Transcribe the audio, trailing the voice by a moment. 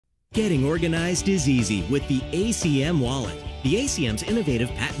Getting organized is easy with the ACM wallet. The ACM's innovative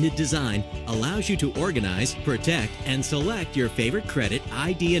patented design allows you to organize, protect, and select your favorite credit,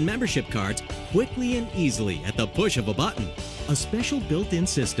 ID, and membership cards quickly and easily at the push of a button. A special built-in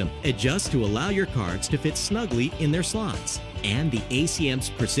system adjusts to allow your cards to fit snugly in their slots. And the ACM's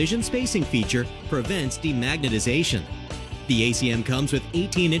precision spacing feature prevents demagnetization. The ACM comes with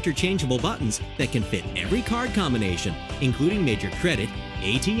 18 interchangeable buttons that can fit every card combination, including major credit,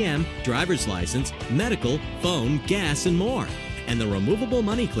 ATM, driver's license, medical, phone, gas, and more. And the removable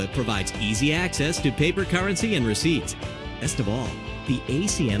money clip provides easy access to paper currency and receipts. Best of all, the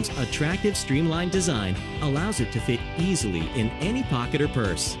ACM's attractive streamlined design allows it to fit easily in any pocket or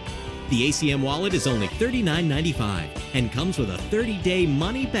purse. The ACM wallet is only $39.95 and comes with a 30-day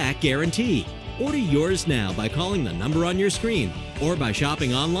money-back guarantee. Order yours now by calling the number on your screen or by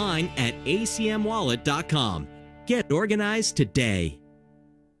shopping online at acmwallet.com. Get organized today.